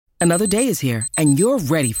Another day is here, and you're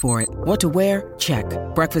ready for it. What to wear? Check.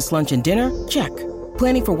 Breakfast, lunch, and dinner? Check.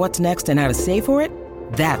 Planning for what's next and how to save for it?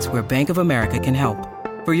 That's where Bank of America can help.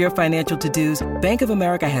 For your financial to-dos, Bank of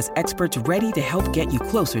America has experts ready to help get you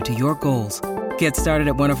closer to your goals. Get started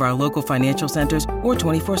at one of our local financial centers or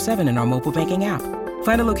 24/7 in our mobile banking app.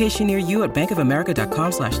 Find a location near you at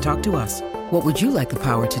bankofamerica.com/talktous. What would you like the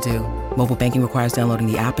power to do? Mobile banking requires downloading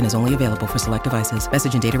the app and is only available for select devices.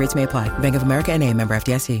 Message and data rates may apply. Bank of America N.A., member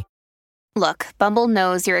FDIC. Look, Bumble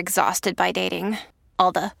knows you're exhausted by dating.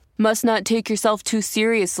 All the must not take yourself too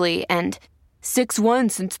seriously and 6'1"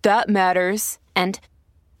 since that matters. And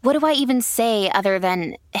what do I even say other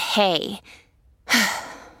than hey?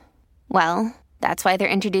 Well, that's why they're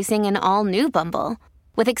introducing an all-new Bumble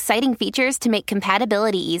with exciting features to make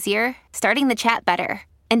compatibility easier, starting the chat better,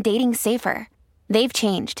 and dating safer. They've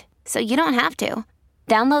changed, so you don't have to.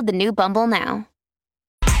 Download the new Bumble now.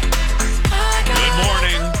 Good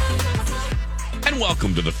morning, and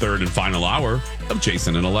welcome to the third and final hour of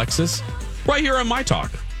Jason and Alexis, right here on My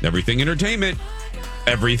Talk. Everything entertainment,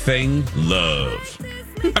 everything love.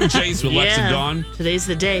 I'm Jace with Lex and Dawn. Today's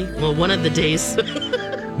the day. Well, one of the days.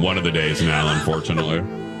 One of the days now, unfortunately.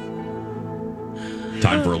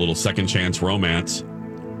 Time for a little second chance romance.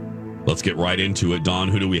 Let's get right into it. Dawn,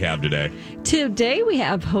 who do we have today? Today we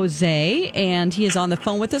have Jose, and he is on the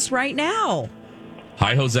phone with us right now.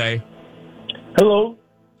 Hi, Jose. Hello.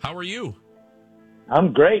 How are you?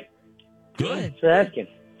 I'm great. Good. Thanks for asking.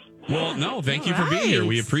 Well, no, thank you for being here.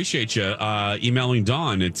 We appreciate you emailing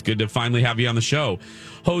Dawn. It's good to finally have you on the show.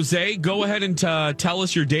 Jose, go ahead and tell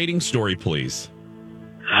us your dating story, please.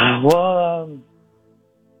 Well,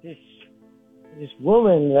 this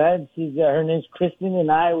woman, right? She's her name's Kristen, and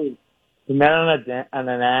we met on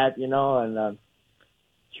an ad, and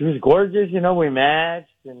she was gorgeous. We matched,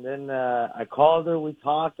 and then I called her. We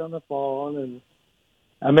talked on the phone,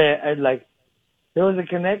 and there was a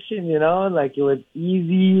connection, like it was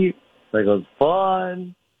easy, like it was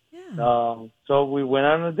fun. Yeah. So we went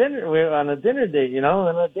on a dinner. We were on a dinner date,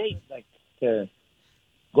 on a date, like to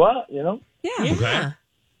go out, Yeah. Okay.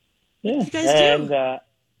 Yeah. What you guys do?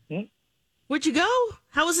 Where'd you go?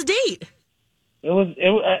 How was the date?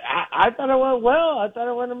 I thought it went well. I thought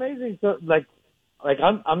it went amazing. So like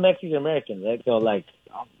I'm Mexican American, right? So like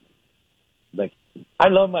I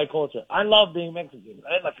love my culture. I love being Mexican,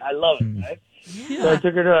 right? Like I love it, right? Yeah. So I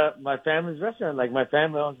took her to my family's restaurant. Like my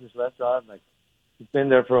family owns this restaurant. Like it's been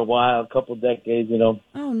there for a while, a couple decades, Oh,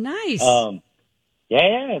 nice.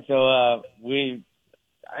 Yeah. So and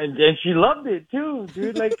she loved it too,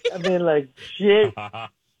 dude. She ate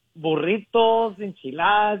burritos,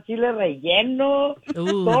 enchiladas, chile relleno,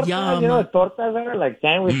 Ooh, tortas, yum. Tortas are like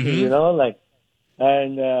sandwiches,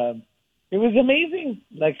 and it was amazing.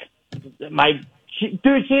 Like she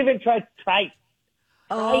even tried tripe.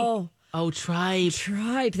 Oh, tripe.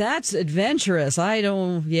 tripe. That's adventurous.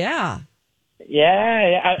 Yeah.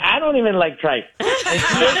 Yeah. I don't even like tripe.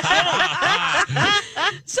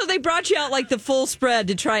 So they brought you out like the full spread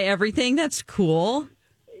to try everything. That's cool.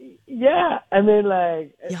 Yeah, Yum.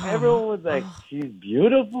 everyone was like, she's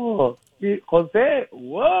beautiful. Jose,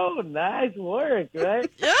 whoa, nice work, right?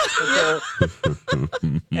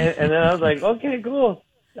 and then I was like, okay, cool.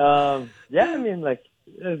 It was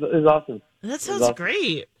awesome. That sounds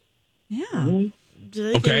great. Yeah. Mm-hmm. Did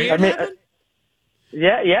anything Okay. weird happen?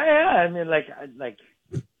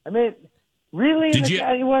 Really? Did you-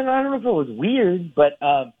 I don't know if it was weird, but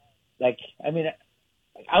I'm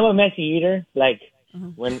a messy eater. Like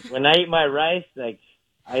when I eat my rice, like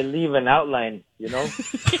I leave an outline, like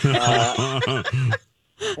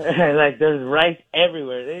there's rice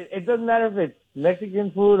everywhere. It doesn't matter if it's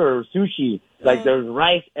Mexican food or sushi. Like there's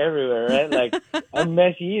rice everywhere, right? Like I'm a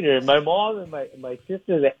messy eater. My mom and my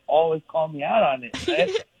sister, they always call me out on it,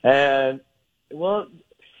 right? And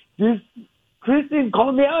this Kristen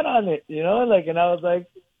called me out on it, and I was like,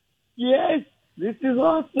 yes, this is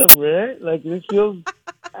awesome, right? Like this feels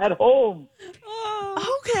at home.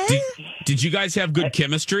 Okay. Did you guys have good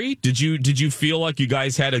chemistry? Did you feel like you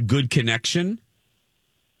guys had a good connection?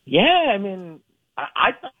 Yeah,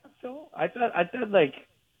 I thought so. I thought like,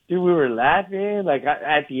 dude, we were laughing. Like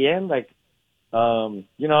at the end, I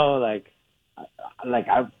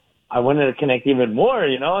wanted to connect even more,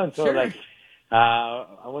 and so Sure. I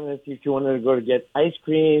wanted to see if she wanted to go to get ice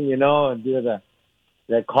cream, and do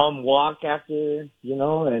the calm walk after, and she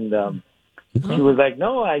was like,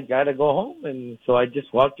 no, I gotta go home, and so I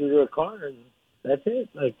just walked her to her car, and that's it.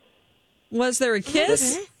 Like, Was there a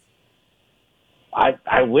kiss? Okay.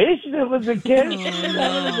 I wish there was a kiss.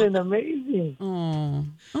 That would have been amazing. Oh,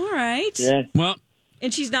 all right. Yeah. Well,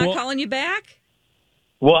 And she's not calling you back?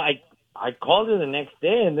 Well, I called her the next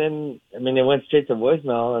day, and then it went straight to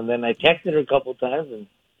voicemail, and then I texted her a couple times, and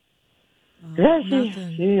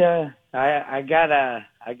I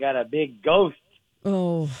got a big ghost.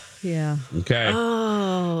 Oh, yeah. Okay.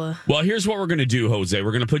 Oh. Well, here's what we're going to do, Jose.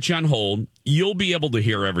 We're going to put you on hold. You'll be able to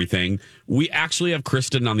hear everything. We actually have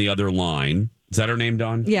Kristen on the other line. Is that her name,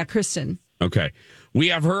 Dawn? Yeah, Kristen. Okay. We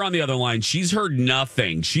have her on the other line. She's heard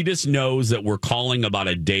nothing. She just knows that we're calling about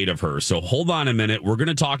a date of hers. So hold on a minute. We're going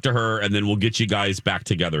to talk to her, and then we'll get you guys back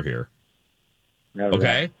together here. All right.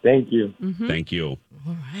 Okay? Thank you. Mm-hmm. Thank you.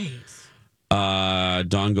 All right.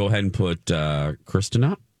 Dawn, go ahead and put Kristen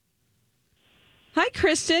up. Hi,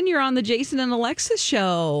 Kristen. You're on the Jason and Alexis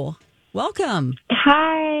show. Welcome.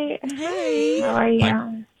 Hi. Hey. How are you?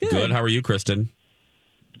 Hi. Good. How are you, Kristen?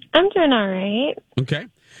 I'm doing all right. Okay.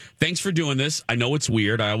 Thanks for doing this. I know it's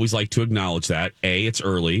weird. I always like to acknowledge that. A, it's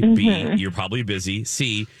early. B, you're probably busy.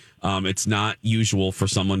 C, it's not usual for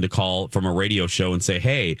someone to call from a radio show and say,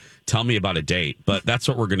 hey, tell me about a date. But that's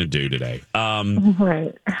what we're going to do today.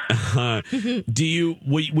 Right.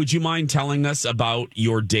 Would you mind telling us about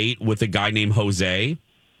your date with a guy named Jose?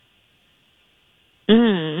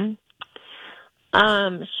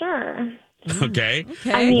 Sure. Okay.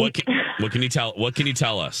 I mean, What can you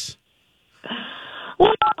tell us?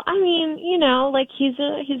 Well,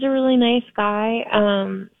 he's a really nice guy.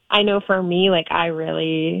 I know for me, I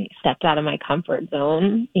really stepped out of my comfort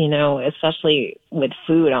zone, especially with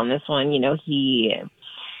food on this one.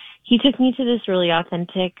 He took me to this really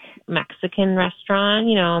authentic Mexican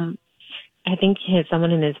restaurant. I think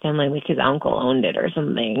someone in his family, his uncle owned it or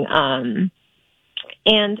something.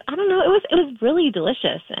 And I don't know, it was really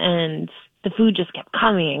delicious, and the food just kept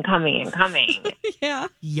coming and coming and coming. Yeah.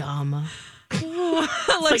 Yum.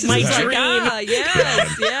 Alexis my is dream.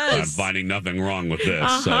 Yes. I'm finding nothing wrong with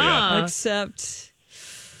this. So, yeah. Except,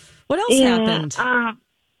 what else happened? I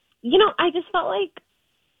just felt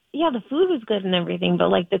the food was good and everything, but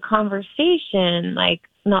the conversation,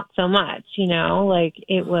 not so much,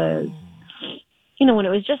 it was, when it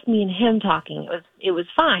was just me and him talking, it was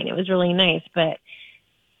fine. It was really nice, but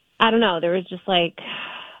I don't know. There was just I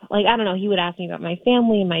don't know. He would ask me about my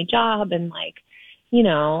family and my job and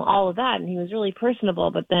all of that. And he was really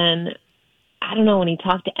personable, but then I don't know, when he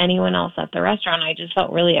talked to anyone else at the restaurant, I just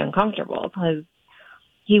felt really uncomfortable because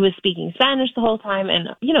he was speaking Spanish the whole time. And,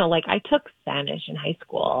 I took Spanish in high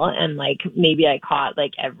school and maybe I caught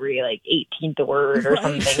every 18th word or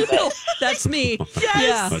something. But That's me. Yes.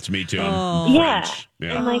 Yeah. That's me too. yeah. French.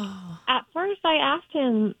 Yeah. And at first I asked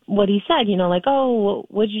him what he said, oh,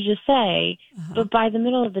 what'd you just say? But by the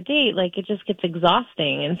middle of the date, it just gets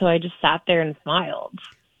exhausting. And so I just sat there and smiled.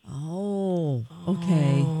 Oh,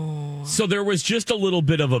 okay. So there was just a little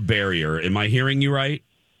bit of a barrier. Am I hearing you right?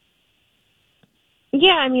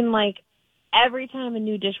 Yeah, every time a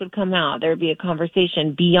new dish would come out, there would be a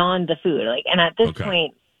conversation beyond the food. And at this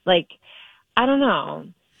point, I don't know.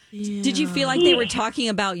 Yeah. Did you feel like they were talking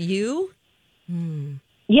about you?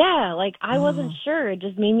 Yeah, I wasn't sure. It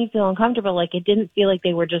just made me feel uncomfortable. It didn't feel like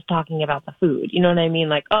they were just talking about the food. You know what I mean?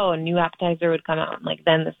 A new appetizer would come out, and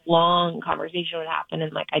then this long conversation would happen,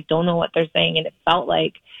 and I don't know what they're saying, and it felt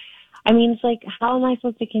it's how am I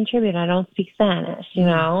supposed to contribute? I don't speak Spanish,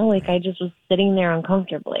 I just was sitting there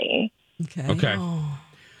uncomfortably. Okay. Oh.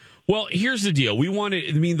 Well, here's the deal.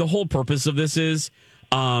 The whole purpose of this is,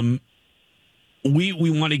 we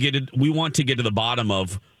want to get to the bottom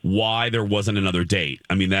of why there wasn't another date.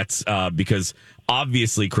 That's because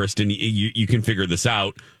obviously, Kristen, you can figure this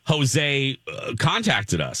out. Jose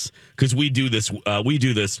contacted us because we do this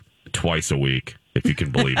twice a week, if you can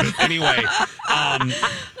believe it. Anyway,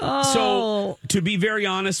 so to be very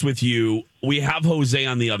honest with you, we have Jose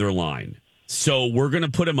on the other line. So we're going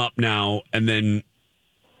to put him up now, and then,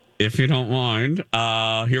 if you don't mind,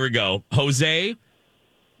 here we go. Jose,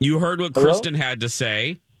 you heard what Kristen had to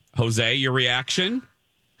say. Jose, your reaction?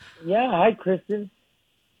 Yeah, hi, Kristen.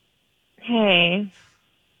 Hey.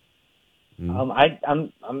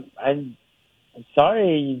 I'm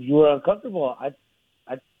sorry you were uncomfortable.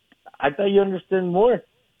 I thought you understood more.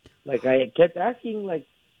 I kept asking,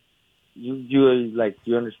 you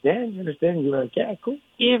understand? You understand? You're like, yeah, cool.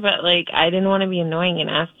 Yeah, but I didn't want to be annoying and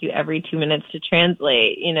ask you every 2 minutes to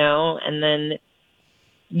translate, and then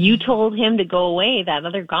you told him to go away, that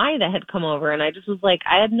other guy that had come over, and I just was I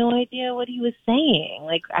had no idea what he was saying.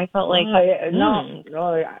 I felt I know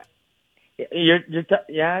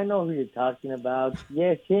who you're talking about.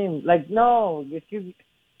 Yes, him. No,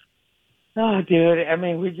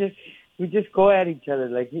 dude. We just go at each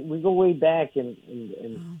other. We go way back, and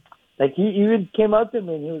he even came up to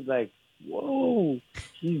me and he was like, "Whoa,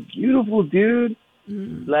 she's beautiful, dude."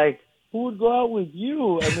 who would go out with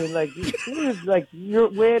you? I mean, like, dude, like, you're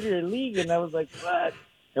way out of your league. And I was like, what?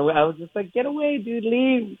 And I was just like, get away, dude,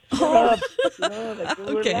 leave. Shut up. You know, like,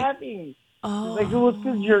 we were laughing. Oh. Like, it was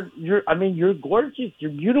because you're gorgeous.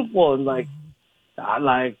 You're beautiful. And, like,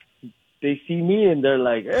 they see me and they're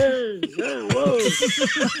like, hey, whoa.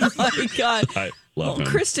 Oh, my God. I love him.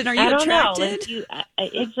 Kristen, are you I don't attracted? know. Like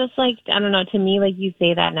it's just like, I don't know. To me, like, you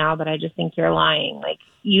say that now, but I just think you're lying. Like,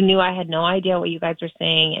 you knew I had no idea what you guys were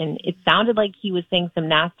saying, and it sounded like he was saying some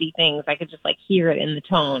nasty things. I could just, like, hear it in the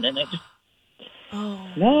tone, and I just...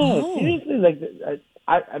 No, seriously. Like,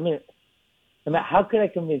 I mean, how could I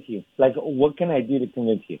convince you? Like, what can I do to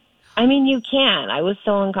convince you? I mean, you can. I was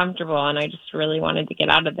so uncomfortable, and I just really wanted to get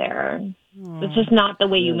out of there. It's just not the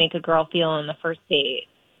way you make a girl feel on the first date.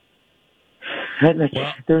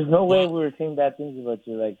 There's no way we were saying bad things about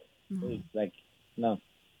you. Like, no.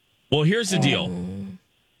 Well, here's the deal.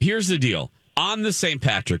 Here's the deal. On the St.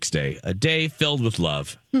 Patrick's Day, a day filled with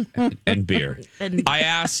love and beer, I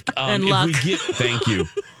ask and if luck. we get. Thank you.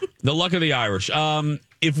 The luck of the Irish.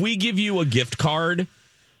 If we give you a gift card,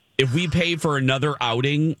 if we pay for another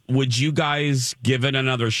outing, would you guys give it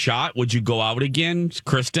another shot? Would you go out again?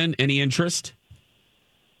 Kristen, any interest?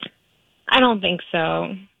 I don't think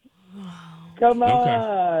so. Come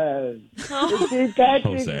on. It's St.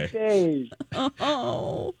 Patrick's Jose. Day.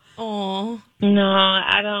 Oh. No,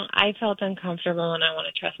 I don't. I felt uncomfortable, and I want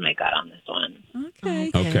to trust my gut on this one.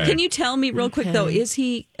 Okay. Okay. Can you tell me real quick, though, is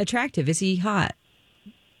he attractive? Is he hot?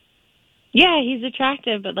 Yeah, he's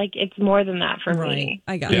attractive, but, like, it's more than that for me.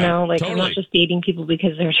 I got You it. know, like, totally. I'm not just dating people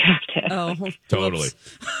because they're attractive. Oh, Totally.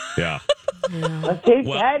 Yeah. On St.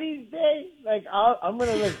 Well- Patty's Day, like, I'm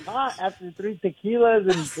going to look hot after 3 tequilas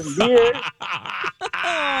and some beer.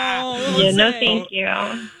 Yeah, no, thank you.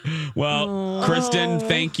 Well, Kristen,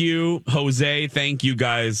 thank you. Jose, thank you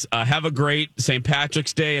guys. Have a great St.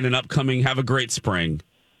 Patrick's Day and have a great spring.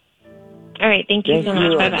 All right, thank you so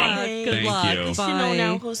much. Bye-bye. Good Thank luck. you. Bye. You know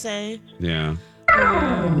now, Jose. Yeah.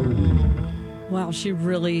 Wow, she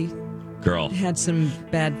really Girl, had some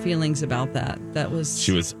bad feelings about that.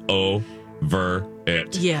 she was over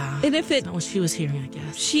it. Yeah. And if That's not what she was hearing, I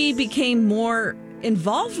guess. she became more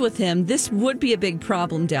involved with him, this would be a big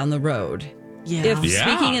problem down the road. Yeah. If Yeah.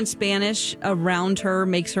 speaking in Spanish around her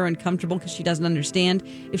makes her uncomfortable because she doesn't understand,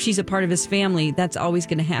 if she's a part of his family, that's always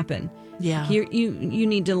going to happen. Yeah. You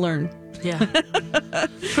need to learn. Yeah.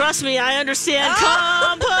 Trust me, I understand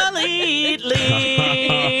completely.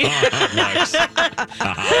 Nice.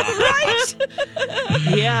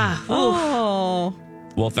 Yeah. Oh,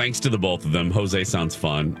 Well, thanks to the both of them. Jose sounds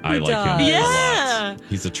fun. I like him does. a Yeah. lot.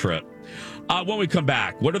 He's a trip. When we come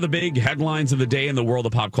back, what are the big headlines of the day in the world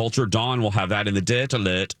of pop culture? Dawn will have that in the Dit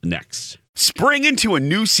Alert next. Spring into a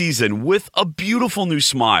new season with a beautiful new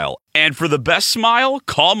smile. And for the best smile,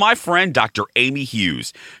 call my friend Dr. Amy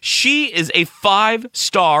Hughes. She is a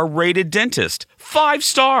 5-star rated dentist.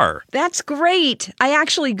 5-star. That's great. I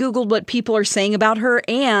actually Googled what people are saying about her,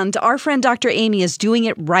 and our friend Dr. Amy is doing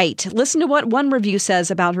it right. Listen to what one review says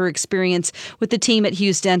about her experience with the team at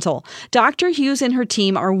Hughes Dental. Dr. Hughes and her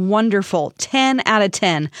team are wonderful. 10 out of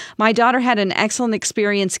 10. My daughter had an excellent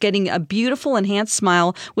experience getting a beautiful enhanced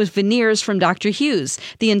smile with veneers from Dr. Hughes.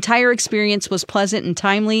 The entire experience was pleasant and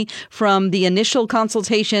timely from the initial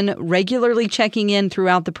consultation, regularly checking in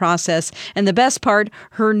throughout the process, and the best part,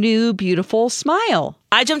 her new beautiful smile.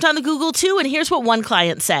 I jumped on the Google too, and here's what one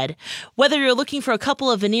client said. Whether you're looking for a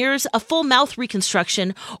couple of veneers, a full mouth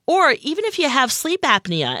reconstruction, or even if you have sleep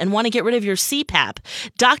apnea and want to get rid of your CPAP,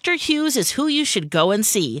 Dr. Hughes is who you should go and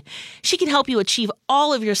see. She can help you achieve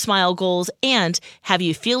all of your smile goals and have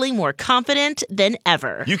you feeling more confident than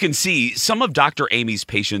ever. You can see some of Dr. Amy's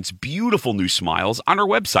patients' beautiful new smiles on her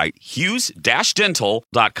website,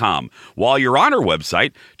 hughes-dental.com. While you're on her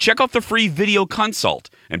website, check out the free video consult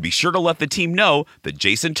and be sure to let the team know that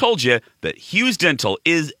Jason told you that Hughes Dental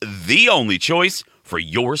is the only choice for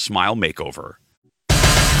your smile makeover.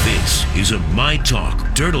 This is a My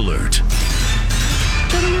Talk Dirt Alert.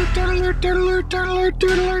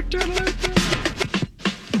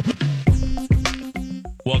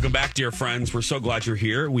 Welcome back, dear friends. We're so glad you're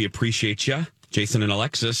here. We appreciate you. Jason and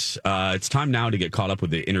Alexis. It's time now to get caught up with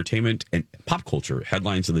the entertainment and pop culture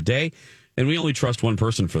headlines of the day. And we only trust one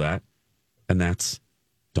person for that, and that's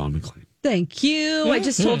Dawn McClain. thank you. I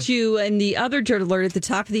just told you in the other Dirt Alert at the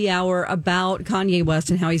top of the hour about Kanye West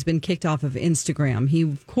and how he's been kicked off of Instagram. He,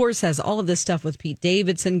 of course, has all of this stuff with Pete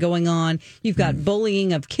Davidson going on. You've got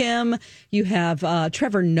bullying of Kim. You have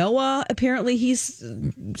Trevor Noah. Apparently, he's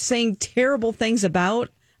saying terrible things about.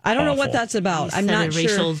 I don't know what that's about. I'm not sure.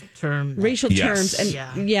 Racial term. Racial Yes. terms.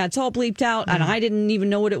 And yeah, it's all bleeped out. And I didn't even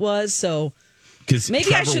know what it was. So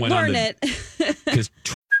Maybe I should learn it.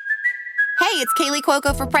 Hey, it's Kaylee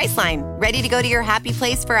Cuoco for Priceline. Ready to go to your happy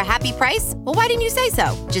place for a happy price? Well, why didn't you say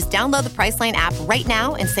so? Just download the Priceline app right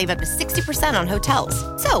now and save up to 60% on hotels.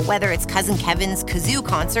 So whether it's Cousin Kevin's Kazoo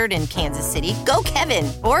Concert in Kansas City, go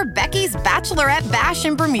Kevin, or Becky's Bachelorette Bash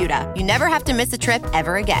in Bermuda, you never have to miss a trip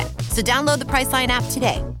ever again. So download the Priceline app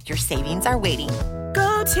today. Your savings are waiting.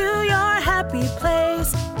 Go to your happy place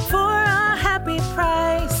for a happy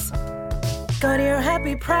price. Go to your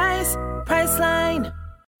happy price, Priceline.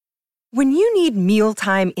 When you need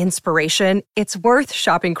mealtime inspiration, it's worth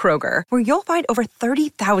shopping Kroger, where you'll find over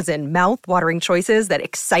 30,000 mouth-watering choices that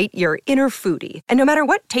excite your inner foodie. And no matter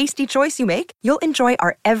what tasty choice you make, you'll enjoy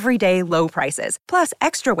our everyday low prices, plus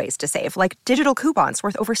extra ways to save, like digital coupons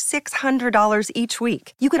worth over $600 each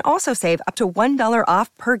week. You can also save up to $1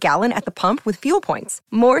 off per gallon at the pump with fuel points.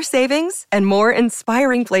 More savings and more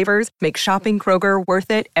inspiring flavors make shopping Kroger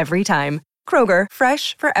worth it every time. Kroger,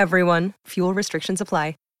 fresh for everyone. Fuel restrictions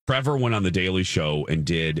apply. Trevor went on the Daily Show and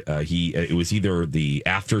did it was either the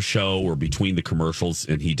after show or between the commercials,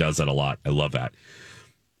 and he does that a lot. I love that.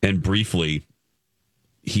 And briefly,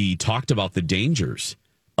 he talked about the dangers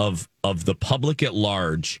of the public at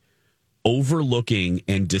large overlooking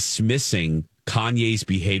and dismissing Kanye's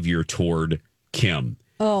behavior toward Kim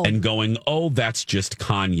and going, "Oh, that's just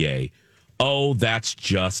Kanye. Oh, that's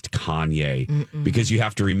just Kanye." Because you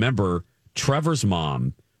have to remember, Trevor's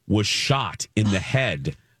mom was shot in the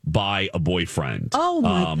head by a boyfriend. Oh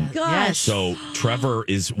my gosh. So Trevor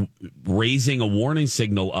is raising a warning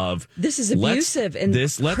signal of this is abusive and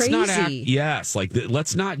let's crazy. Not act, yes, like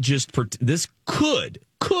let's not just this could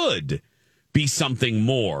be something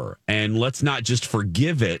more, and let's not just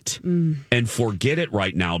forgive it and forget it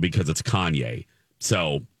right now because it's Kanye.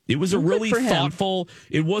 So it was a really thoughtful.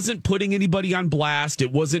 It wasn't putting anybody on blast.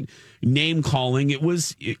 It wasn't name calling. It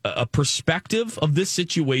was a perspective of this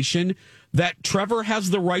situation that Trevor has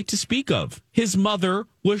the right to speak of. His mother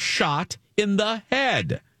was shot in the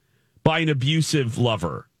head by an abusive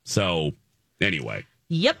lover. So, anyway.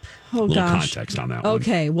 Yep. Oh, little gosh. context on that one.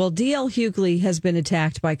 Okay. Well, DL Hughley has been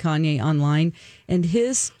attacked by Kanye online, and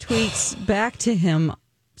his tweets back to him,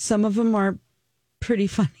 some of them are pretty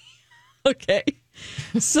funny. Okay.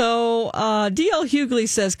 So, DL Hughley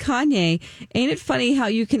says, Kanye, ain't it funny how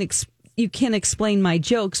you can explain my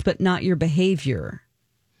jokes, but not your behavior?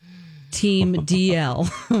 Team DL.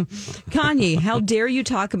 Kanye, how dare you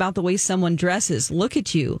talk about the way someone dresses? Look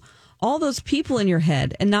at you. All those people in your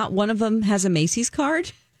head, and not one of them has a Macy's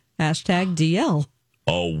card? Hashtag DL.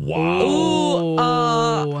 Oh,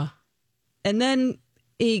 wow. And then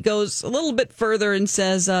he goes a little bit further and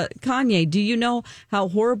says, Kanye, do you know how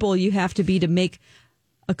horrible you have to be to make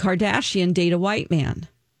a Kardashian date a white man?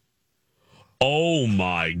 Oh,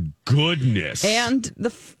 my goodness.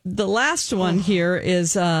 And the last one here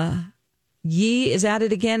is... Yee is at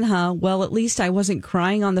it again, huh? Well, at least I wasn't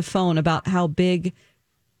crying on the phone about how big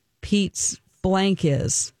Pete's blank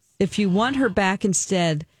is. If you want her back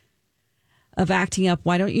instead of acting up,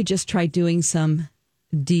 why don't you just try doing some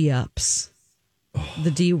D-ups? The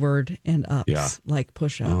D word and ups, like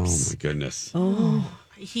push-ups. Oh, my goodness.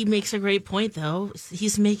 He makes a great point, though.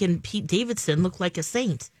 He's making Pete Davidson look like a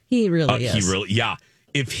saint. He really is.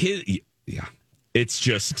 It's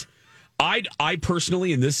just... I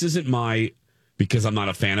personally, and this isn't because I'm not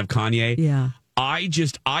a fan of Kanye. Yeah. I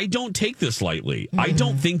don't take this lightly. I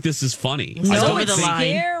don't think this is funny. No, it's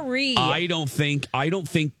scary. I don't think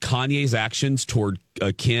Kanye's actions toward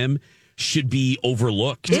Kim should be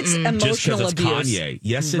overlooked. It's just emotional because it's abuse. Kanye.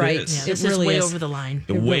 Yes, right. it is. Yeah, this really is way over the line.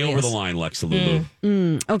 Way over the line, Lexa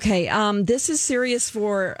Lulu. Okay, this is serious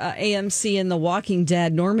for AMC and The Walking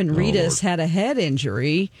Dead. Norman Reedus had a head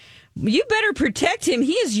injury. You better protect him.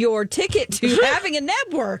 He is your ticket to having a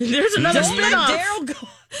network. There's another spin-off.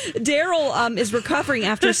 Daryl is recovering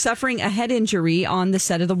after suffering a head injury on the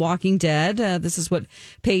set of The Walking Dead. This is what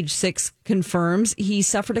Page 6 confirms. He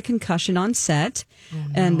suffered a concussion on set,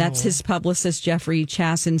 and that's his publicist, Jeffrey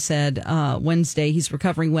Chasson, said Wednesday. He's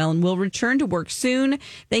recovering well and will return to work soon.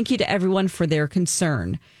 Thank you to everyone for their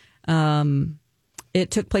concern.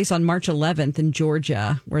 It took place on March 11th in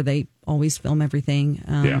Georgia, where they always film everything.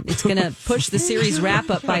 It's going to push the series wrap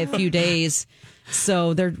up by a few days.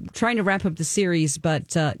 So they're trying to wrap up the series,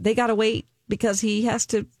 but they got to wait because he has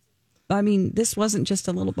to. I mean, this wasn't just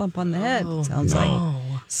a little bump on the head, it sounds like.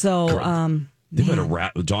 So, they better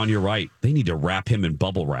wrap. Dawn, you're right. They need to wrap him in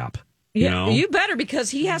bubble wrap. You better, because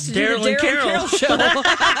he has to do the Daryl and Carol show.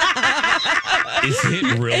 Is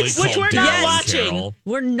it really which we're not watching? Carol?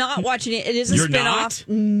 We're not watching it. It is a You're spinoff. not?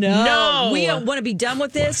 No. We don't want to be done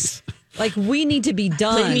with this. Like, we need to be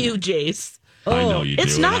done. Blame you, Jace. I know you do.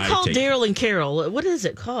 It's not called Daryl and Carol. What is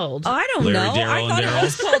it called? I don't Larry, know. Daryl, I thought and it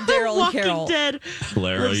was called Daryl and Carol. Walking Dead.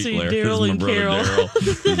 Larry, Let's see, Larry Daryl is my and brother Carol. Daryl.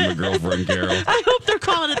 This is my girlfriend Carol. I hope they're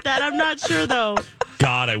calling it that. I'm not sure, though.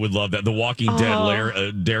 God, I would love that. The Walking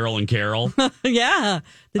Dead, Daryl and Carol. Yeah,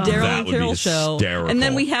 the Daryl That and would be Carol show. hysterical. And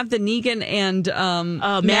then we have the Negan and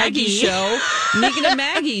Maggie Maggie. show. Negan and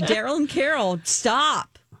Maggie, Daryl and Carol.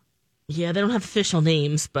 Stop. Yeah, they don't have official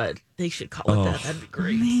names, but they should call it that. That'd be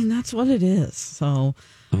great. Man, that's what it is. So,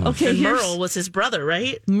 okay, And here's Merle was his brother,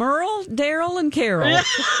 right? Merle, Daryl, and Carol.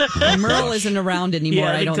 Merle isn't around anymore,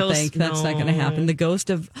 Yeah, the I don't ghost- think. That's not going to no. happen. The ghost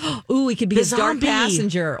of, he could be The a dark zombie.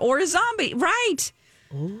 passenger or a zombie. Right.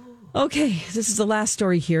 Okay, this is the last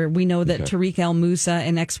story here. We know that Tariq El Moussa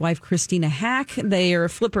and ex-wife Christina Hack, they are a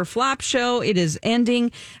flip or flop show. It is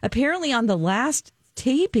ending. Apparently on the last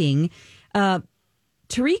taping,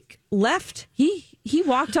 Tariq left. He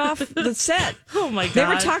walked off the set. Oh, my God. They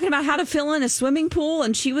were talking about how to fill in a swimming pool,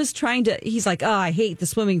 and she was trying to. He's like, I hate the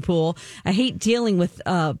swimming pool. I hate dealing with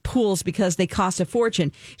pools because they cost a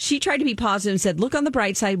fortune. She tried to be positive and said, look on the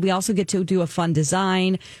bright side. We also get to do a fun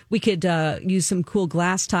design. We could use some cool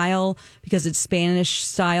glass tile because it's Spanish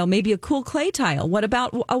style, maybe a cool clay tile. What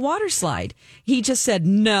about a water slide? He just said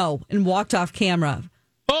no and walked off camera.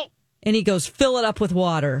 Oh. And he goes, fill it up with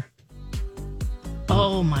water.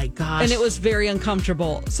 Oh, my gosh. And it was very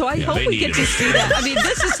uncomfortable. So I hope they we get needed to it. see that. I mean,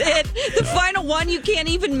 this is it. The final one, you can't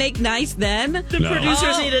even make nice then. The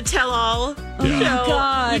producers need to tell all. Oh, my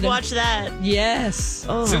God. We'd watch that. Yes.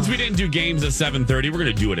 Oh. Since we didn't do games at 7:30, we're going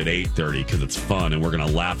to do it at 8:30 because it's fun and we're going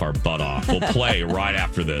to laugh our butt off. We'll play right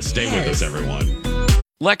after this. Stay with us, everyone.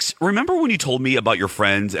 Lex, remember when you told me about your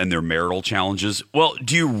friends and their marital challenges? Well,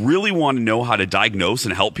 do you really want to know how to diagnose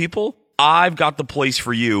and help people? I've got the place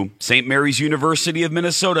for you. St. Mary's University of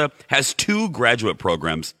Minnesota has 2 graduate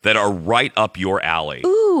programs that are right up your alley.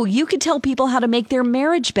 Ooh, you could tell people how to make their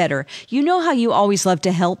marriage better. You know how you always love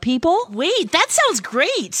to help people. Wait, that sounds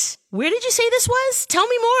great. Where did you say this was? Tell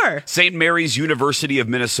me more. St. Mary's University of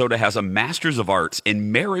Minnesota has a Master's of Arts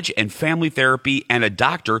in Marriage and Family Therapy and a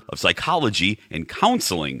Doctor of Psychology in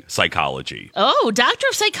Counseling Psychology. Oh, Doctor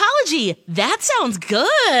of Psychology. That sounds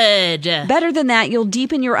good. Better than that, you'll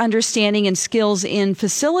deepen your understanding and skills in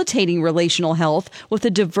facilitating relational health with a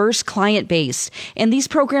diverse client base. And these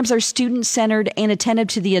programs are student-centered and attentive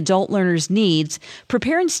to the adult learner's needs,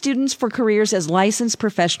 preparing students for careers as licensed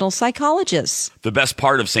professional psychologists. The best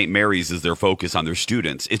part of St. Mary's is their focus on their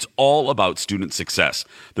students. It's all about student success.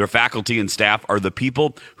 Their faculty and staff are the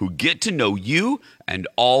people who get to know you and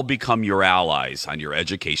all become your allies on your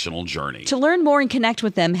educational journey. To learn more and connect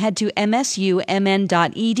with them, head to msumn.edu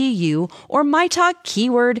or MyTalk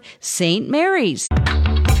keyword St. Mary's.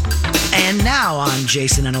 And now on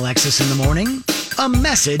Jason and Alexis in the Morning, a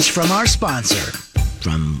message from our sponsor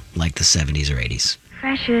from like the 70s or 80s.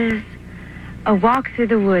 Fresh is a walk through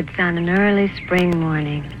the woods on an early spring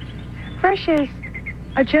morning. Fresh is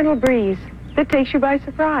a gentle breeze that takes you by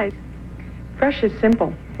surprise. Fresh is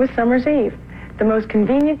simple with Summer's Eve, the most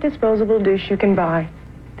convenient disposable douche you can buy.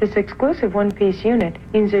 This exclusive one-piece unit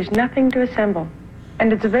means there's nothing to assemble,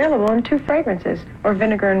 and it's available in 2 fragrances or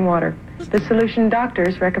vinegar and water, the solution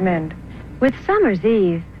doctors recommend. With Summer's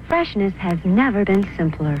Eve, freshness has never been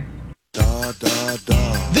simpler.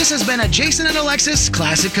 This has been a Jason and Alexis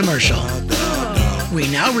classic commercial. We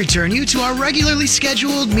now return you to our regularly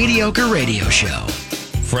scheduled mediocre radio show.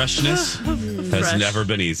 Freshness has never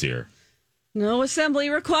been easier. No assembly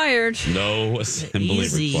required. No assembly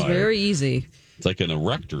required. Very easy. It's like an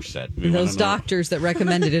erector set. I mean, Those doctors that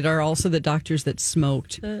recommended it are also the doctors that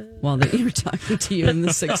smoked while they were talking to you in the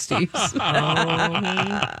 60s.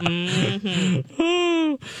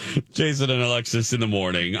 Jason and Alexis in the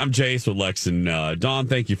morning. I'm Jace with Lex and Dawn.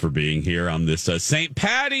 Thank you for being here on this St.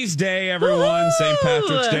 Patty's Day, everyone. St.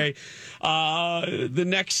 Patrick's Day. The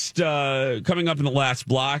next, coming up in the last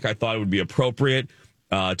block, I thought it would be appropriate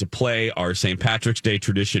to play our St. Patrick's Day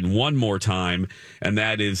tradition one more time, and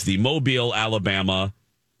that is the Mobile, Alabama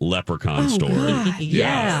leprechaun story. God,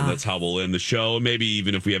 yeah. That's how we'll end the show. Maybe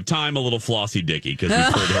even if we have time, a little Flossie Dickey, because we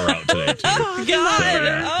pulled her out today,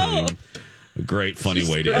 too. A great, funny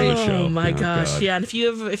way to end the show. Oh, my gosh. God. Yeah, and if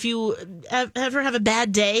you ever have a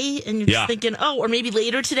bad day and you're just thinking, or maybe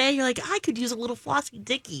later today, you're like, I could use a little Flossie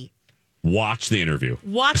Dickey. Watch the interview.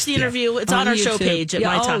 Watch the interview. It's on our YouTube. show page at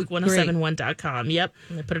Yeah, mytalk1071.com. Yep.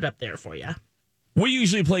 I'm going to put it up there for you. We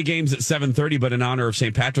usually play games at 7:30, but in honor of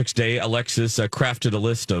St. Patrick's Day, Alexis crafted a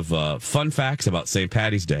list of fun facts about St.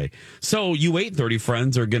 Patty's Day. So you 8:30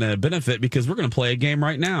 friends are going to benefit because we're going to play a game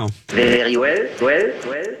right now. Very well.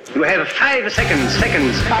 You have 5 seconds.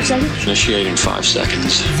 5 seconds? Initiating 5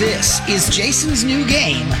 seconds. This is Jason's new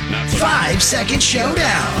game, 5 Second Showdown.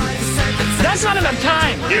 That's not enough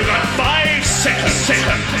time. You got 5 seconds.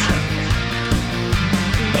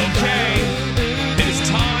 Okay. It is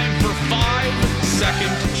time for 5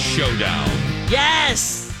 Second Showdown.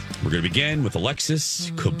 Yes. We're going to begin with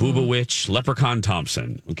Alexis Kabubowicz Leprechaun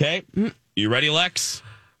Thompson. Okay? You ready, Lex?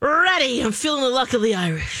 Ready. I'm feeling the luck of the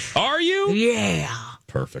Irish. Are you? Yeah.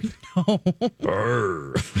 Perfect. Just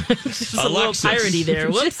a little piratey there.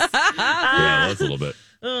 Whoops. Yeah, that's a little bit.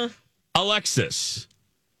 Alexis,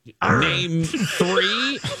 name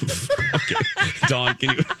 3. Okay, Dawn, can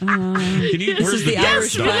you? This Where's is the dart,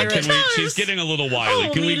 Irish Dawn? pirate. She's getting a little wily.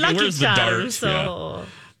 Oh, Can we? lucky Where's the dart? charms, Yeah. oh.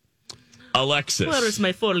 Alexis. Where is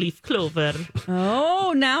my 4-leaf clover?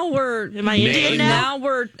 Oh, now we're... Am I Indian now? Now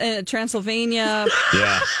we're Transylvania.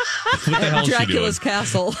 Yeah. What the hell is she doing? Dracula's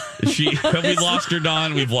castle. Have we lost her,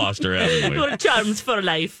 Dawn? We've lost her, haven't we? What charms for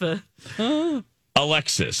life.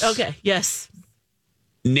 Alexis. Okay, yes.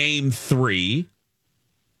 Name 3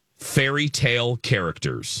 fairy tale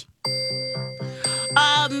characters.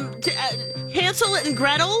 Hansel and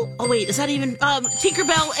Gretel. Oh wait, is that even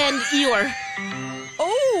Tinkerbell and Eeyore?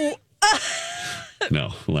 Oh,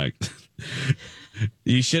 No, like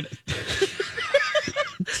you should.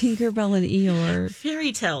 Tinkerbell and Eeyore.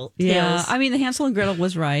 Fairy tale Yeah, tales. I mean the Hansel and Gretel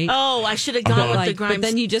was right. Oh, I should have gone with the Grimes. But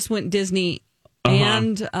then you just went Disney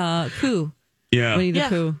and Pooh. Yeah. Winnie the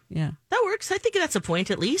Pooh. Yeah. That works. I think that's a point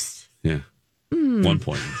at least. Yeah. 1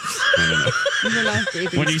 point. I don't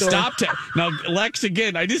know. When you stopped now, Lex,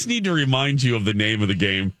 again, I just need to remind you of the name of the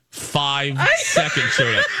game. 5 Second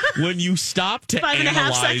Showdown. When you stop to 5.5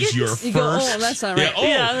 analyze seconds? your You first, go, oh, that's not right.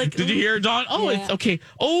 Yeah, did you hear, Dawn? Oh, Yeah. it's okay.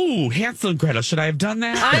 Oh, Hansel and Gretel. Should I have done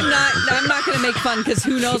that? I'm not going to make fun because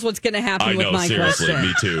who knows what's going to happen I with know, my seriously, question.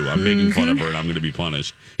 me too. I'm making fun of her, and I'm going to be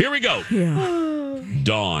punished. Here we go. Yeah.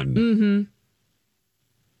 Dawn. Mm-hmm.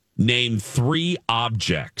 Name 3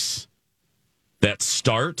 objects that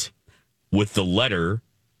start with the letter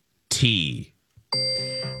T.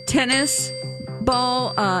 Tennis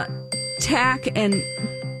ball, tack, and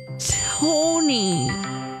Tony.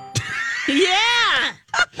 Yeah.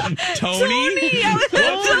 Tony?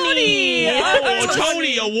 Tony. Oh, a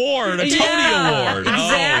Tony Award. A Tony Award.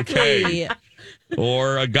 Exactly. Oh, okay.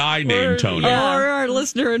 Or a guy named Tony. Or our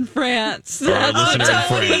listener in France. Or our listener in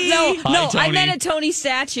Tony. France. No, Hi, I Tony. meant a Tony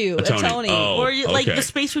statue. A Tony. Oh, Or like okay. the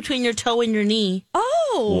space between your toe and your knee.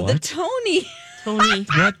 Oh, What? the Tony. Tony.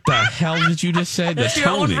 What the hell did you just say? The That's your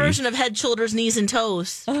own Tony. version of head, shoulders, knees, and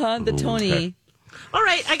toes. The Tony. Okay. All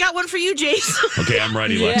right, I got one for you, Jason. Okay, I'm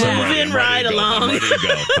ready, Lex. I'm ready. Moving I'm ready right to go. along. I'm ready to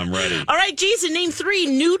go. I'm ready. All right, Jason, name 3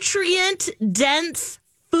 nutrient-dense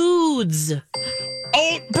foods.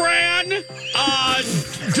 Oat bran,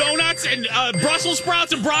 donuts, and Brussels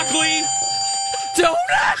sprouts and broccoli.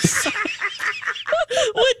 Donuts.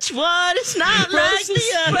 Which one? It's not like the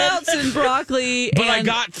Sprouts other. and broccoli. But I and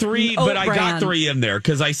got 3. oat But I got bran. 3 in there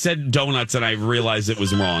because I said donuts and I realized it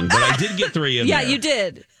was wrong. But I did get 3 in there. Yeah, you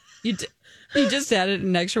did. You did. You just added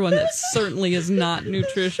an extra one that certainly is not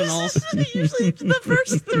nutritional. Usually the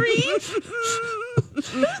first 3.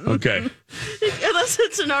 Okay. Unless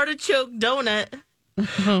it's an artichoke donut.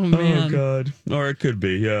 Oh man. Oh God. Or it could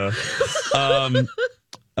be. Yeah.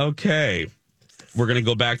 Okay. We're gonna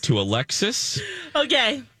go back to Alexis.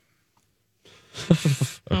 Okay. Okay.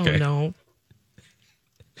 Oh no.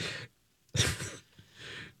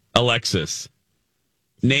 Alexis,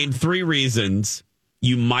 name 3 reasons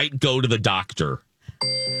you might go to the doctor.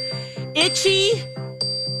 Itchy,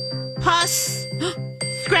 pus,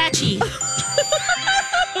 scratchy.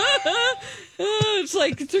 It's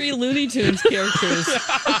like 3 Looney Tunes characters.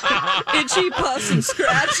 Itchy, Puss, and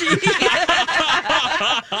Scratchy.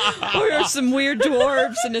 Or some weird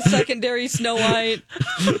dwarves and a secondary Snow White.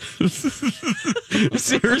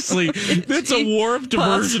 Seriously, that's a warped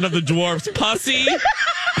version of the dwarfs. Pussy?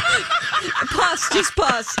 Pus, just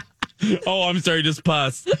pus. Oh, I'm sorry, just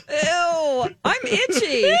pus. Ew, I'm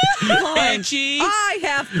itchy. Fine. Itchy? I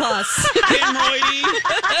have pus.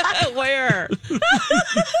 Hemorrhoidy? Where?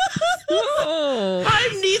 Oh.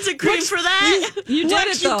 I needs a cream for that. You did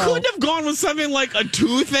Lex, it, though. you couldn't have gone with something like a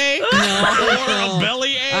toothache or a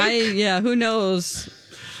belly ache. Yeah, who knows?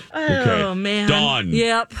 Oh, man. Dawn.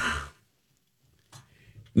 Yep.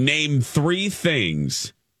 Name 3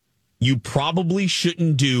 things you probably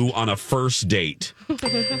shouldn't do on a first date?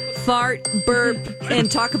 Fart, burp, and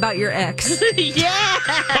talk about your ex. Yeah.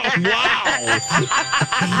 Wow.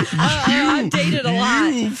 I've dated a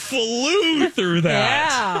lot. You flew through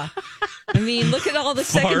that. Yeah. I mean, look at all the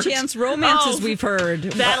second chance romances we've heard.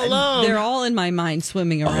 That alone. They're all in my mind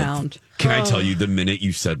swimming around. Can I tell you, the minute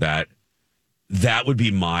you said that, that would be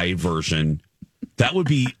my version. That would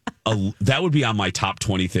be on my top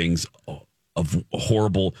 20 things of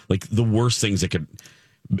horrible, like the worst things that could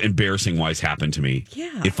embarrassing wise happen to me.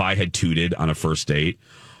 Yeah. If I had tooted on a first date.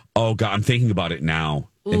 Oh God, I'm thinking about it now.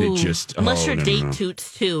 Ooh, and it just unless your date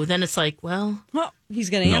toots too, then it's like, well, he's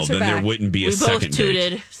going to answer then back. there wouldn't be a we second both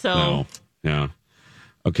tooted, date. so No. Yeah.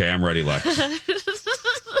 Okay, I'm ready, Lex.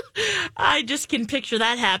 I just can picture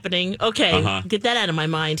that happening. Okay, get that out of my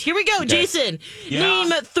mind. Here we go, Okay. Jason. Yeah.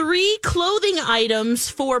 Name 3 clothing items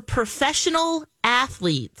for professional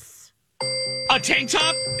athletes. A tank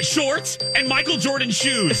top, shorts, and Michael Jordan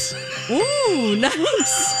shoes. Ooh,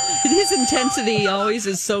 nice. His intensity always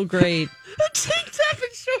is so great. A tank top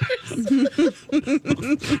and shorts.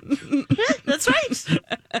 That's right.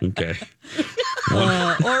 Okay.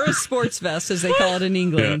 Or a sports vest, as they call it in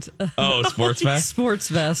England. Yeah. Oh, sports vest? Sports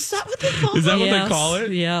vest. Is that what they call Is that it? what they call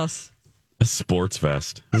it? Yes. A sports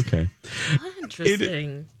vest. Okay.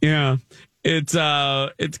 Interesting. Yeah. It's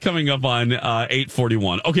coming up on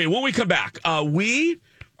 8:41. Okay, when we come back, we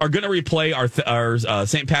are going to replay our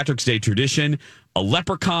St. Patrick's Day tradition, a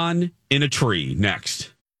leprechaun in a tree,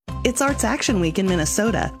 next. It's Arts Action Week in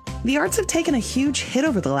Minnesota. The arts have taken a huge hit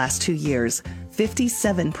over the last 2 years.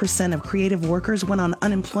 57% of creative workers went on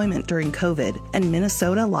unemployment during COVID, and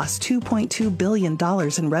Minnesota lost $2.2 billion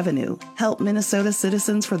in revenue. Help Minnesota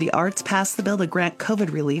Citizens for the Arts pass the bill to grant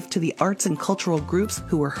COVID relief to the arts and cultural groups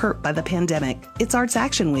who were hurt by the pandemic. It's Arts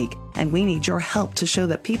Action Week, and we need your help to show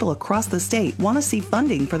that people across the state want to see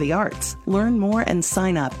funding for the arts. Learn more and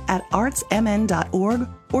sign up at artsmn.org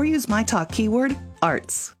or use my talk keyword,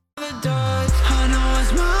 arts.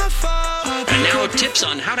 And now tips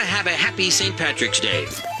on how to have a happy St. Patrick's Day.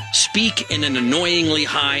 Speak in an annoyingly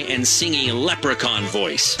high and singing leprechaun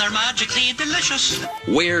voice. They're magically delicious.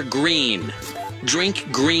 Wear green.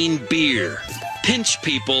 Drink green beer. Pinch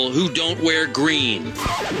people who don't wear green.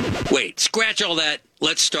 Wait, scratch all that.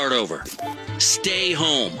 Let's start over. Stay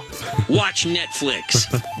home. Watch Netflix.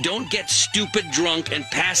 Don't get stupid drunk and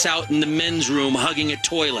pass out in the men's room hugging a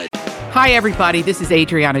toilet. Hi, everybody. This is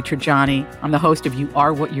Adriana Trajani. I'm the host of You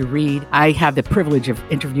Are What You Read. I have the privilege of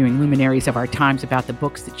interviewing luminaries of our times about the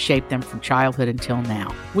books that shaped them from childhood until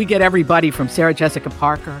now. We get everybody from Sarah Jessica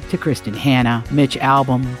Parker to Kristen Hanna, Mitch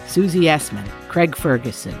Albom, Susie Essman, Craig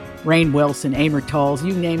Ferguson, Rainn Wilson, Amor Tolls,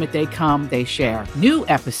 you name it, they come, they share. New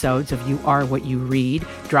episodes of You Are What You Read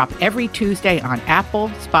drop every Tuesday on Apple,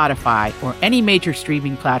 Spotify, or any major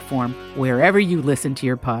streaming platform wherever you listen to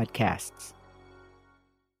your podcasts.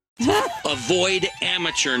 Avoid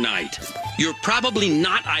amateur night. You're probably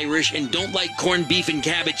not Irish and don't like corned beef and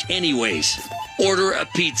cabbage anyways. Order a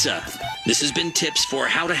pizza. This has been tips for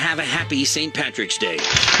how to have a happy St. Patrick's Day.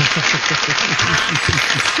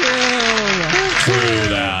 True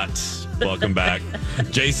that. Welcome back.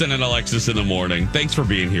 Jason and Alexis in the morning. Thanks for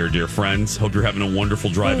being here, dear friends. Hope you're having a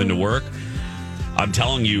wonderful drive into work. I'm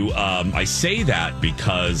telling you, I say that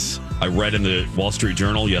because I read in the Wall Street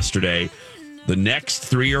Journal yesterday, the next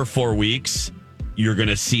 3 or 4 weeks, you're going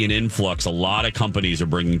to see an influx. A lot of companies are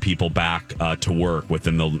bringing people back to work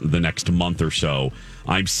within the next month or so.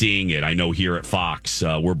 I'm seeing it. I know here at Fox,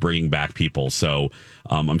 we're bringing back people. So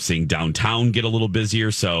I'm seeing downtown get a little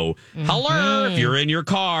busier. So, hello, if you're in your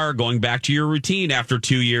car going back to your routine after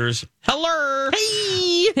 2 years, hello.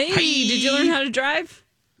 Hey, did you learn how to drive?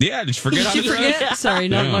 Yeah, did you forget how to drive? Did you forget? Sorry,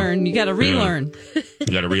 not learn. You got to relearn. You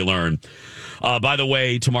got to relearn. By the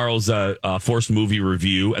way, tomorrow's Forced Movie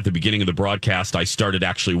Review. At the beginning of the broadcast, I started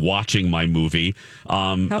actually watching my movie.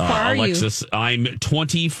 How far are Alexis, I'm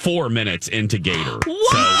 24 minutes into Gator.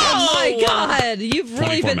 Oh my God! You've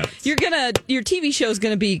really 24 been. minutes. Your TV show is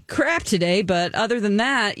gonna be crap today, but other than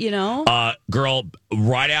that, you know. Girl,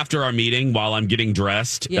 right after our meeting, while I'm getting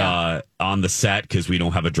dressed on the set, because we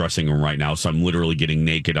don't have a dressing room right now, so I'm literally getting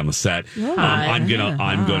naked on the set. I'm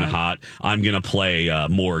gonna play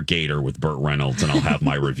more Gator with Burt Reynolds, and I'll have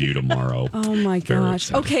my review tomorrow. Oh my Very gosh!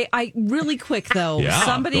 excited. Okay, I really quick though. Yeah,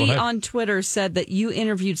 somebody go ahead. on Twitter said that you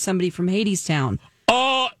interviewed somebody from Hadestown.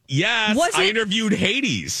 Oh yes, Was I it- interviewed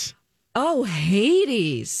Hades. Oh,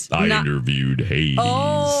 Hades! I interviewed Hades.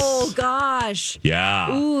 Oh gosh!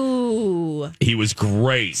 Yeah. Ooh, He was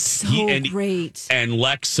great. great. And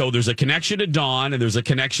Lex, so there's a connection to Dawn and there's a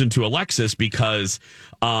connection to Alexis because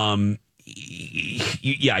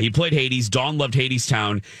he played Hades. Dawn loved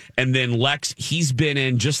Hadestown. And then Lex, he's been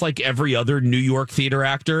in, just like every other New York theater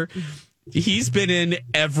actor, he's been in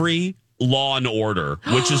every Law and Order,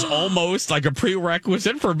 which is almost like a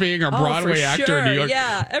prerequisite for being a Broadway actor in New York.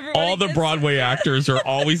 Yeah, all the Broadway actors are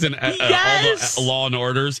always in all the Law and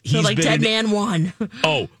Orders. So like Dead Man 1.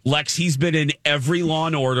 Oh, Lex, he's been in every Law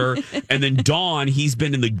and Order. And then Dawn, he's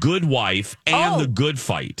been in The Good Wife and The Good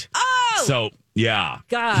Fight. Oh! So, yeah.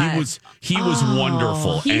 God. He was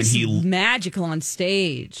wonderful. He's and he magical on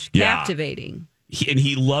stage. Yeah. Captivating. And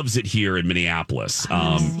he loves it here in Minneapolis.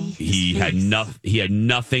 He had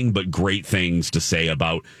nothing but great things to say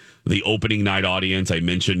about the opening night audience. I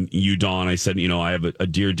mentioned you, Dawn. I said, I have a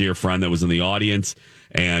dear friend that was in the audience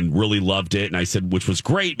and really loved it. And I said, which was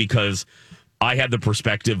great because I had the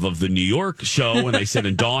perspective of the New York show, and they said,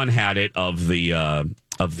 and Dawn had it of the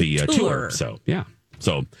tour. So yeah.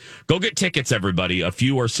 So go get tickets, everybody. A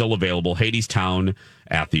few are still available. Hadestown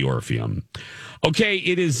at the Orpheum. Okay,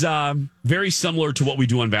 it is very similar to what we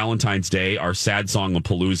do on Valentine's Day, our sad song of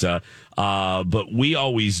Palooza. But we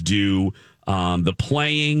always do the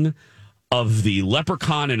playing of the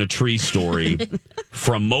Leprechaun in a Tree story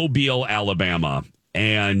from Mobile, Alabama.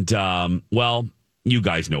 And, you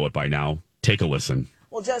guys know it by now. Take a listen.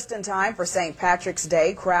 Well, just in time for St. Patrick's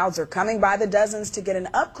Day, crowds are coming by the dozens to get an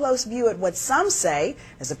up-close view at what some say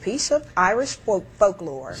is a piece of Irish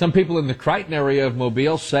folklore. Some people in the Crichton area of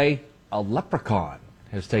Mobile say a leprechaun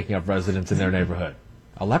has taken up residence in their neighborhood.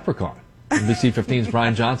 A leprechaun. NBC 15's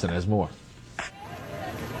Brian Johnson has more.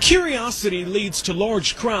 Curiosity leads to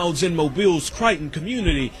large crowds in Mobile's Crichton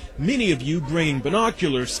community. Many of you bringing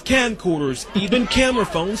binoculars, camcorders, even camera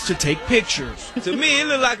phones to take pictures. To me, it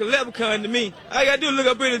look like a leprechaun to me. All I gotta do is look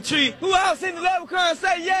up in the tree. Who else seen the leprechaun?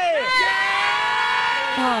 Say yeah!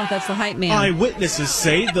 Oh, that's the hype man. Eyewitnesses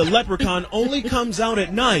say the leprechaun only comes out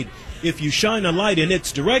at night. If you shine a light in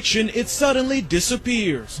its direction, it suddenly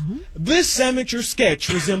disappears. This amateur sketch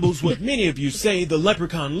resembles what many of you say the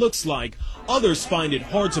leprechaun looks like. Others find it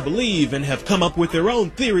hard to believe and have come up with their own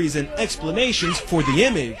theories and explanations for the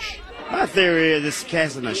image. My theory is it's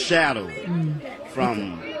casting a shadow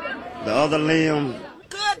from the other limb.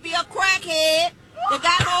 Could be a crackhead that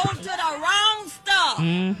got hold to the wrong stuff.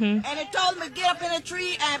 And it told him to get up in a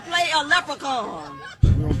tree and play a leprechaun.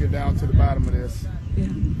 We're going to get down to the bottom of this.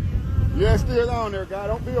 Yeah, it's still on there, guy.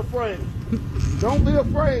 Don't be afraid. Don't be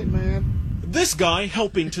afraid, man. This guy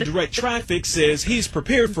helping to direct traffic says he's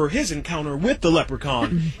prepared for his encounter with the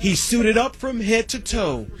leprechaun. He's suited up from head to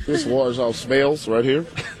toe. This wars off spells right here.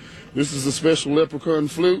 This is a special leprechaun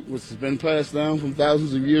flute, which has been passed down from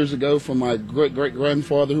thousands of years ago from my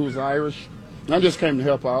great-great-grandfather who was Irish. I just came to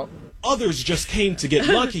help out. Others just came to get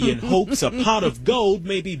lucky in hopes a pot of gold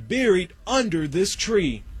may be buried under this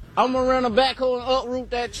tree. I'm going to run a backhoe and uproot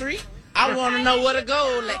that tree. I want to know where the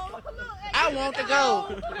gold is. I want the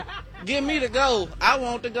gold. Give me the gold. I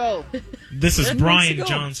want the gold. This is Brian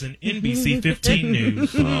Johnson, NBC 15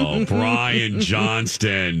 News. Oh, Brian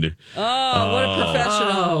Johnston. Oh, what a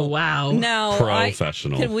professional. Oh, wow. Now,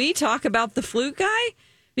 professional. Can we talk about the flute guy?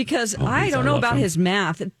 Because I don't know about his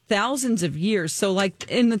math. Thousands of years. So, like,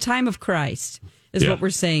 in the time of Christ is what we're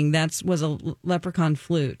saying. That was a leprechaun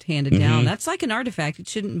flute handed down. That's like an artifact. It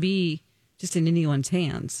shouldn't be just in anyone's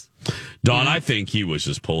hands. Don, I think he was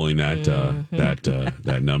just pulling that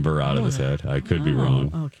that number out of his head. I could be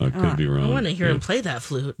wrong. Okay. I could be wrong. I want to hear him play that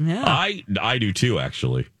flute. Yeah. I do too,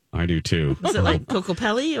 actually. I do too. Is it like Coco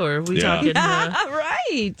Pelli, or are we talking?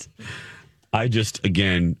 Right. I just,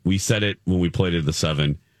 again, we said it when we played at the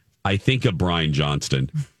 7. I think of Brian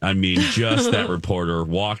Johnston. I mean, just that reporter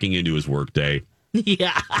walking into his workday.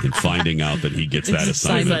 Yeah. And finding out that he gets that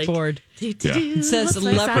assignment. Board. Yeah. It says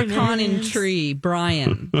leprechaun in tree,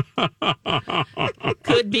 Brian.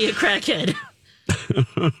 Could be a crackhead.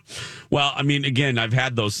 Well, I mean, again, I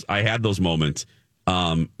had those moments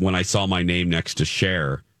when I saw my name next to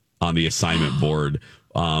Cher on the assignment board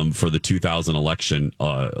for the 2000 election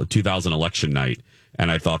night,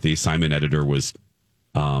 and I thought the assignment editor was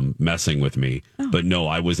messing with me. But no,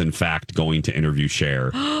 I was in fact going to interview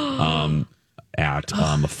Cher at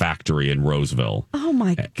a factory in Roseville. Oh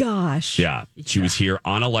my gosh. Yeah. She was here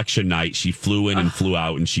on election night. She flew in and flew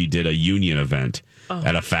out, and she did a union event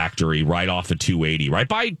at a factory right off of 280, right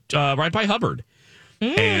by Hubbard.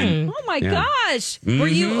 And, oh my gosh. Were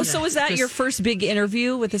you, so was that your first big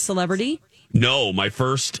interview with a celebrity? No, my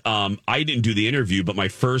first, I didn't do the interview, but my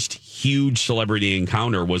first huge celebrity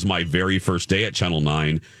encounter was my very first day at Channel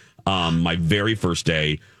 9. My very first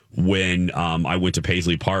day when I went to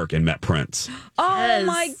Paisley Park and met Prince. Oh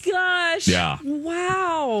my gosh. Yeah.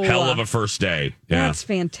 Wow. Hell of a first day. Yeah. That's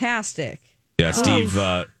fantastic. Yeah,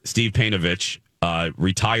 Steve Painovich,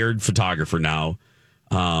 retired photographer now.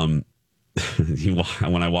 When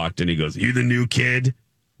I walked in, he goes, "You the new kid?"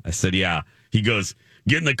 I said, "Yeah." He goes,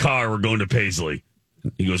 "Get in the car. We're going to Paisley."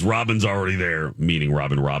 He goes, "Robin's already there," meaning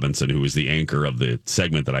Robin Robinson, who was the anchor of the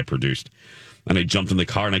segment that I produced. And I jumped in the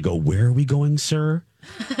car and I go, "Where are we going, sir?"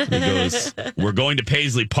 And he goes, "We're going to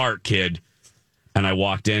Paisley Park, kid." And I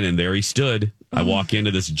walked in and there he stood. I walk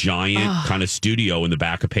into this giant kind of studio in the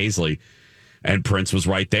back of Paisley, and Prince was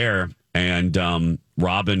right there. And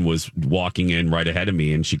Robin was walking in right ahead of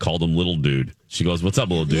me, and she called him little dude. She goes, "What's up,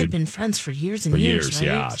 little dude?" They've been friends for years and years, right?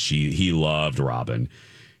 Yeah. He loved Robin.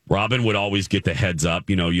 Robin would always get the heads up.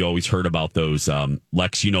 You know, you always heard about those,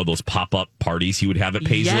 Lex, those pop-up parties he would have at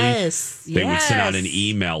Paisley? Yes. They would send out an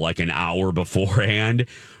email like an hour beforehand.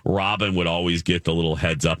 Robin would always get the little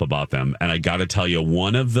heads up about them. And I got to tell you,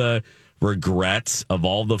 one of the regrets of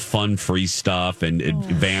all the fun, free stuff and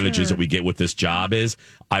advantages that we get with this job is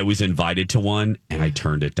I was invited to one and I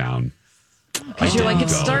turned it down. Because you're like, it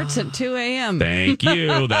starts at 2 a.m. Thank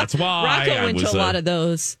you. That's why. Rocco went to a lot of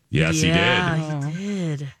those. Yes, he did. Yeah, he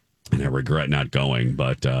did. And I regret not going.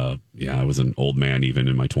 But, I was an old man even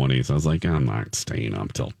in my 20s. I was like, I'm not staying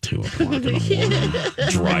up till 2 o'clock in the morning,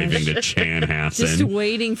 driving to Chanhassen. Just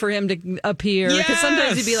waiting for him to appear. Because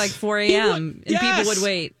sometimes it'd be like 4 a.m. and people would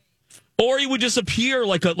wait. Or he would just appear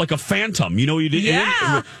like a phantom. You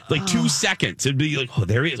did like 2 seconds. It'd be like, oh,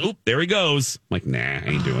 there he is. Oh, there he goes. I'm like, nah, I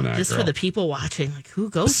ain't doing that. Just girl. for the people watching. Like, who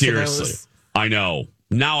goes Seriously. to those? I know.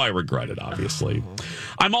 Now I regret it, obviously.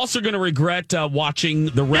 I'm also going to regret watching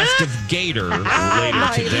the rest of Gator later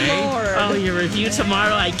today. Lord. Oh, your review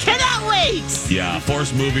tomorrow. I cannot wait. Yeah,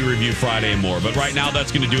 Force Movie Review Friday and more. But right now,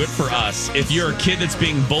 that's going to do it for us. If you're a kid that's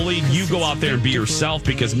being bullied, you go out there and be yourself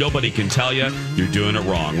because nobody can tell you you're doing it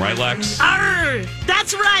wrong. Right, Lex? Arr,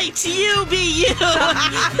 that's right. You be you.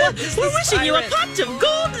 We're wishing you a pot of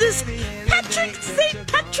gold this St.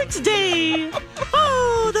 Patrick's Day.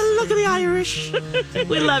 Oh, the look of the Irish.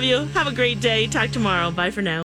 We love you. Have a great day. Talk tomorrow. Bye for now.